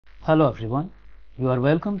Hello everyone, you are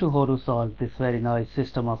welcome to how to solve this very nice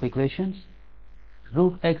system of equations.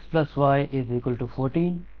 Root x plus y is equal to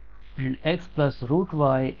 14 and x plus root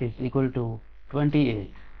y is equal to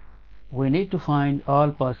 28. We need to find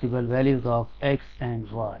all possible values of x and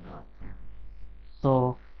y.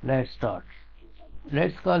 So let's start.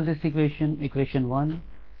 Let's call this equation equation 1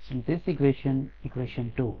 and this equation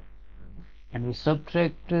equation 2, and we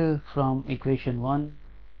subtract from equation 1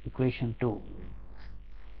 equation 2.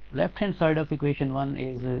 Left hand side of equation 1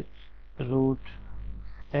 is root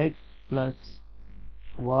x plus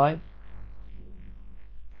y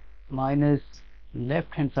minus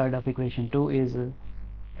left hand side of equation 2 is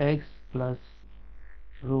x plus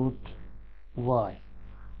root y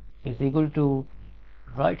is equal to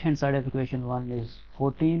right hand side of equation 1 is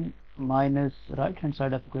 14 minus right hand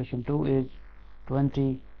side of equation 2 is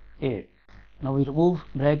 28. Now we remove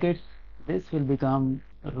brackets. This will become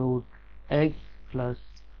root x plus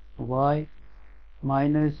y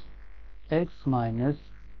minus x minus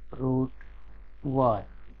root y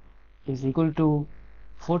is equal to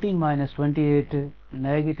 14 minus 28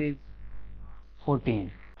 negative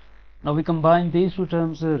 14. Now we combine these two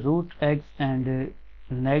terms root x and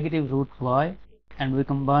negative root y, and we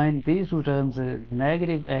combine these two terms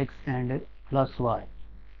negative x and plus y.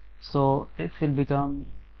 So this will become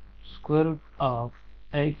square root of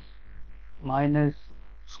x minus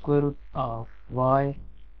square root of y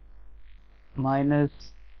minus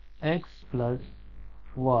x plus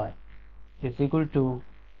y is equal to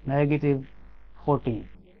negative 14.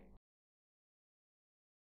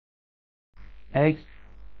 X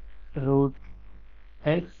root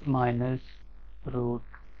x minus root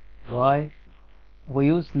y. We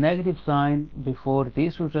use negative sign before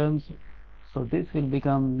these two terms, so this will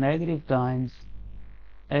become negative times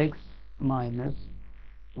x minus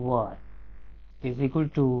y is equal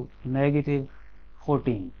to negative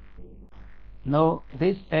 14. Now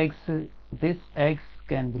this x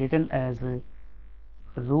can be written as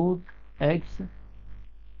root x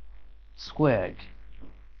squared,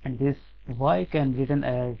 and this y can be written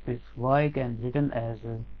as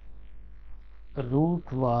root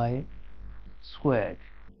y squared.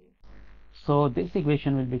 So this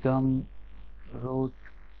equation will become root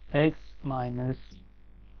x minus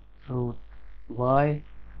root y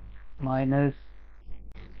minus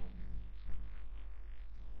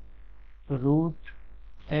root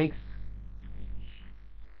x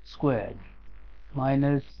squared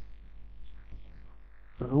minus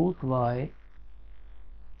root y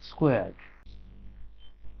squared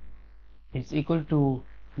is equal to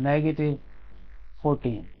negative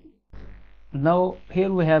 14. Now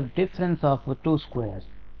here we have difference of two squares,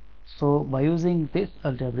 so by using this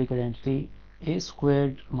algebraic identity, a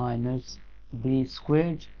squared minus b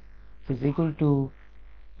squared is equal to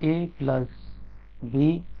a plus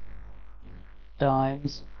b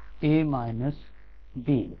times a minus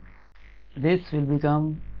b. This will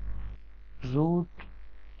become root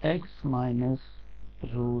x minus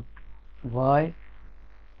root y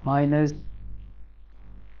minus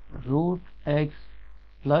root x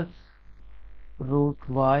plus root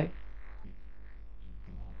y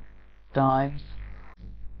times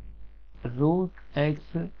root x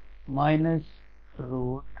minus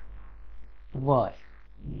root y,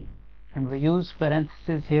 and we use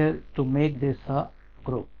parentheses here to make this a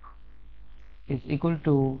group, is equal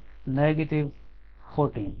to negative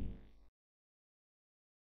 14.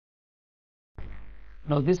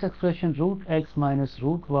 Now this expression root x minus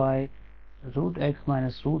root y is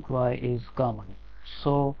common,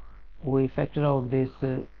 so we factor out this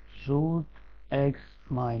root x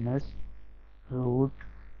minus root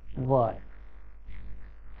y,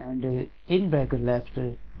 and in bracket left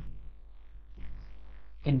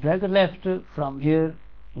from here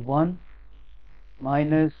 1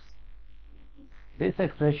 minus this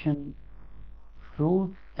expression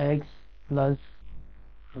root x plus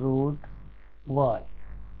root y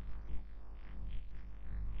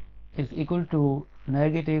is equal to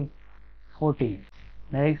negative 14.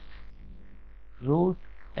 Next, root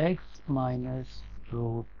x minus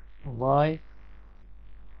root y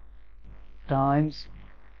times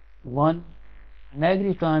 1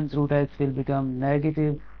 negative times root x will become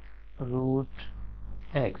negative root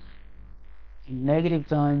x. Negative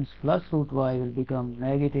times plus root y will become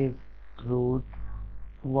negative root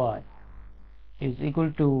y is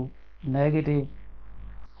equal to negative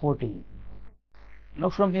 14. Now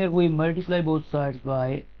from here we multiply both sides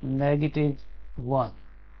by negative 1.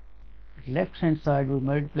 Left hand side we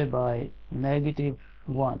multiply by negative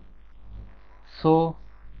 1. So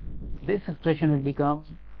this expression will become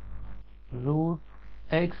root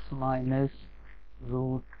x minus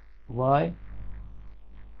root y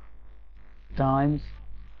times.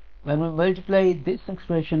 When we multiply this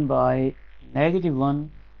expression by -1,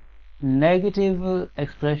 negative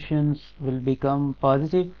expressions will become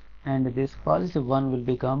positive and this positive one will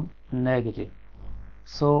become negative.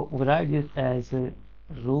 So we write this as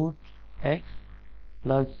root x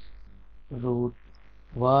plus root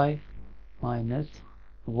y minus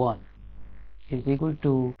 1 is equal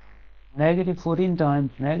to -14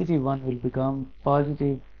 times -1 will become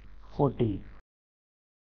positive 14.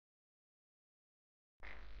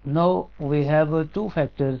 Now we have two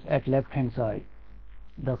factors at left hand side.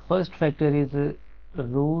 The first factor is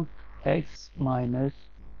root x minus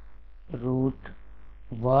root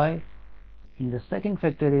y, and the second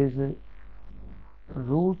factor is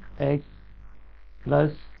root x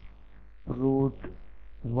plus root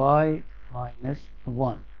y minus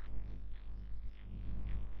 1.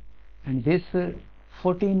 And this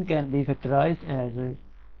 14 can be factorized as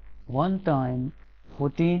 1 times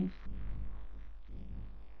 14,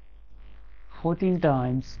 14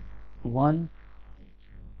 times 1,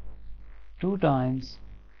 2 times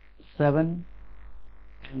 7,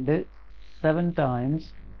 and 7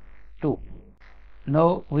 times 2.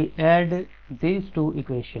 Now we add these two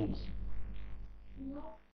equations.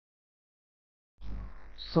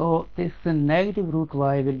 So this negative root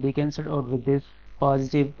y will be cancelled out with this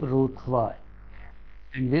positive root y.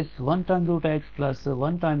 And this 1 time root x plus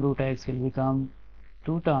 1 time root x will become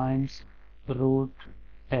 2 times root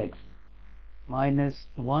x minus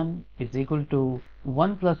 1 is equal to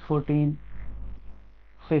 1 plus 14,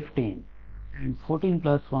 15, and 14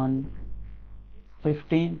 plus 1,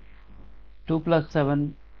 15, 2 plus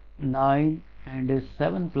 7, 9, and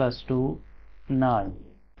 7 plus 2, 9.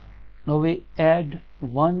 Now we add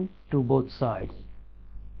 1 to both sides.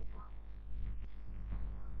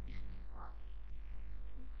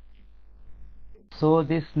 So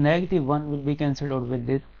this negative 1 will be cancelled out with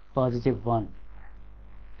this positive 1.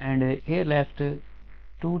 And here left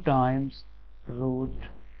 2 times root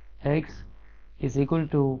x is equal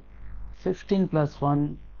to 15 plus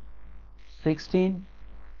 1, 16,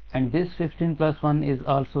 and this 15 plus 1 is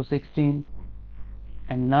also 16,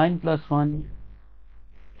 and 9 plus 1,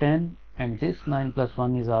 10, and this 9 plus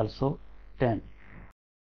 1 is also 10.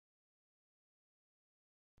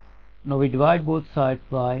 Now we divide both sides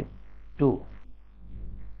by 2.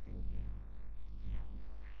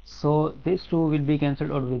 So this 2 will be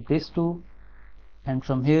cancelled out with this 2, and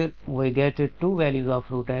from here we get two values of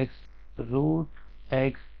root x. Root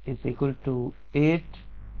x is equal to 8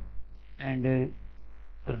 and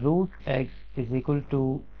root x is equal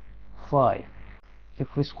to 5.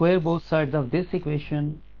 If we square both sides of this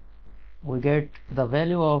equation, we get the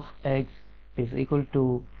value of x is equal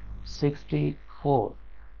to 64,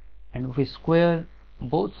 and if we square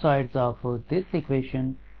both sides of this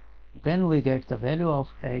equation, then we get the value of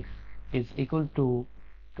x is equal to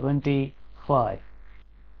 25.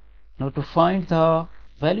 Now to find the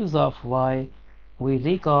values of y, we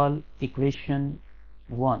recall equation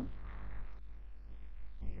 1.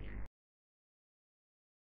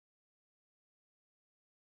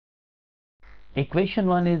 Equation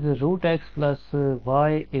 1 is root x plus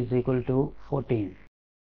y is equal to 14.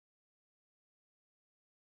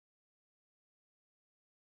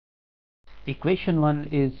 Equation 1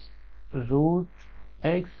 is root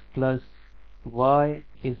x plus y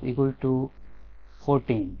is equal to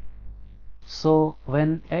 14. So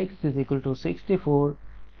when x is equal to 64,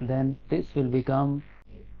 then this will become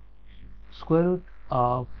square root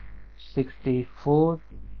of 64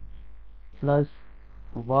 plus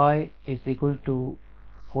y is equal to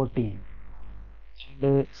 14.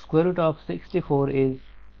 The square root of 64 is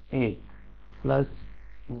 8 plus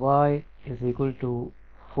y is equal to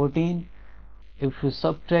 14. If we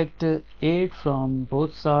subtract 8 from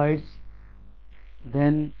both sides,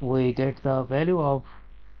 then we get the value of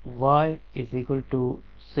y is equal to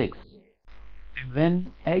 6.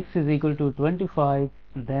 When x is equal to 25,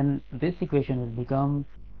 then this equation will become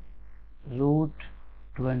root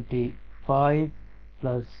 25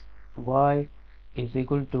 plus y is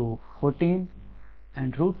equal to 14,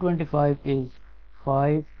 and root 25 is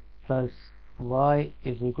 5 plus y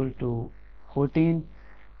is equal to 14,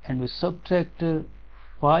 and we subtract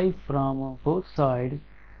 5 from both sides,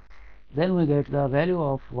 then we get the value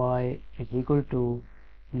of y is equal to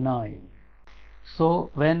 9. So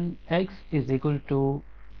when x is equal to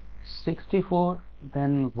 64,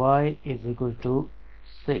 then y is equal to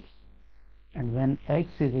 6, and when x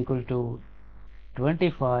is equal to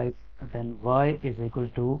 25, then y is equal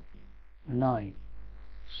to 9.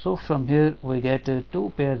 So from here we get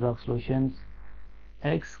two pairs of solutions.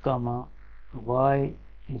 X comma y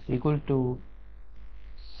is equal to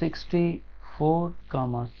 64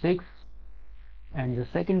 comma 6, and the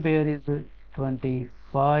second pair is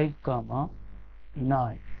 25 comma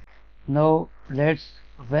 9. Now let's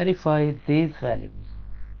verify these values.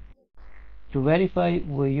 To verify,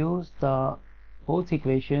 we use the both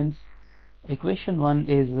equations. Equation 1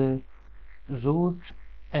 is root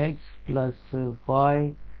x plus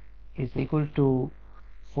y is equal to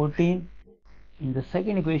 14. And the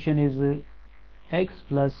second equation is x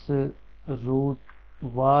plus root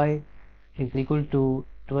y is equal to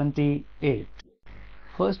 28.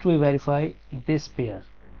 First we verify this pair.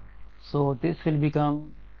 So this will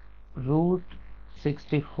become root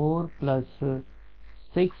 64 plus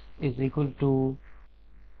 6 is equal to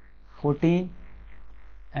 14,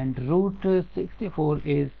 and root 64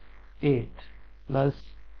 is 8 plus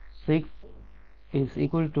 6 is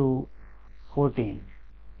equal to 14.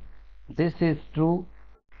 This is true.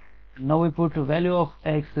 Now we put value of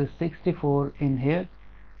x 64 in here,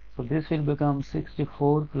 so this will become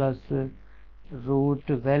 64 plus root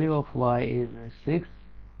value of y is 6.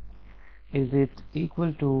 Is it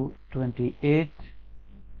equal to 28?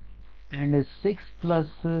 And 6 plus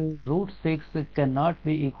root 6 cannot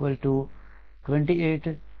be equal to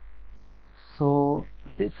 28, so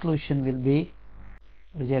this solution will be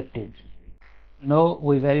rejected. Now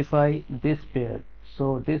we verify this pair,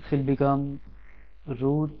 so this will become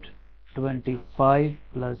root 25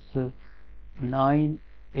 plus 9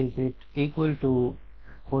 is it equal to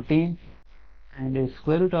 14, and the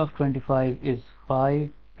square root of 25 is 5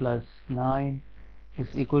 plus 9 is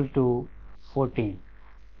equal to 14.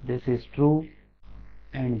 This is true,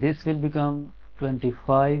 and this will become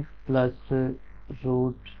 25 plus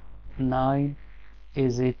root 9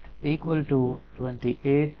 is it equal to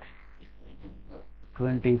 28.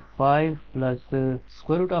 25 plus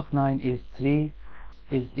square root of 9 is 3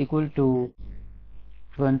 is equal to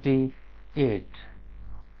 28.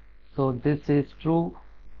 So this is true.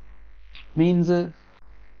 Means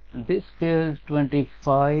this pair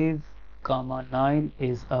 25 comma 9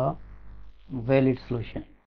 is a valid solution.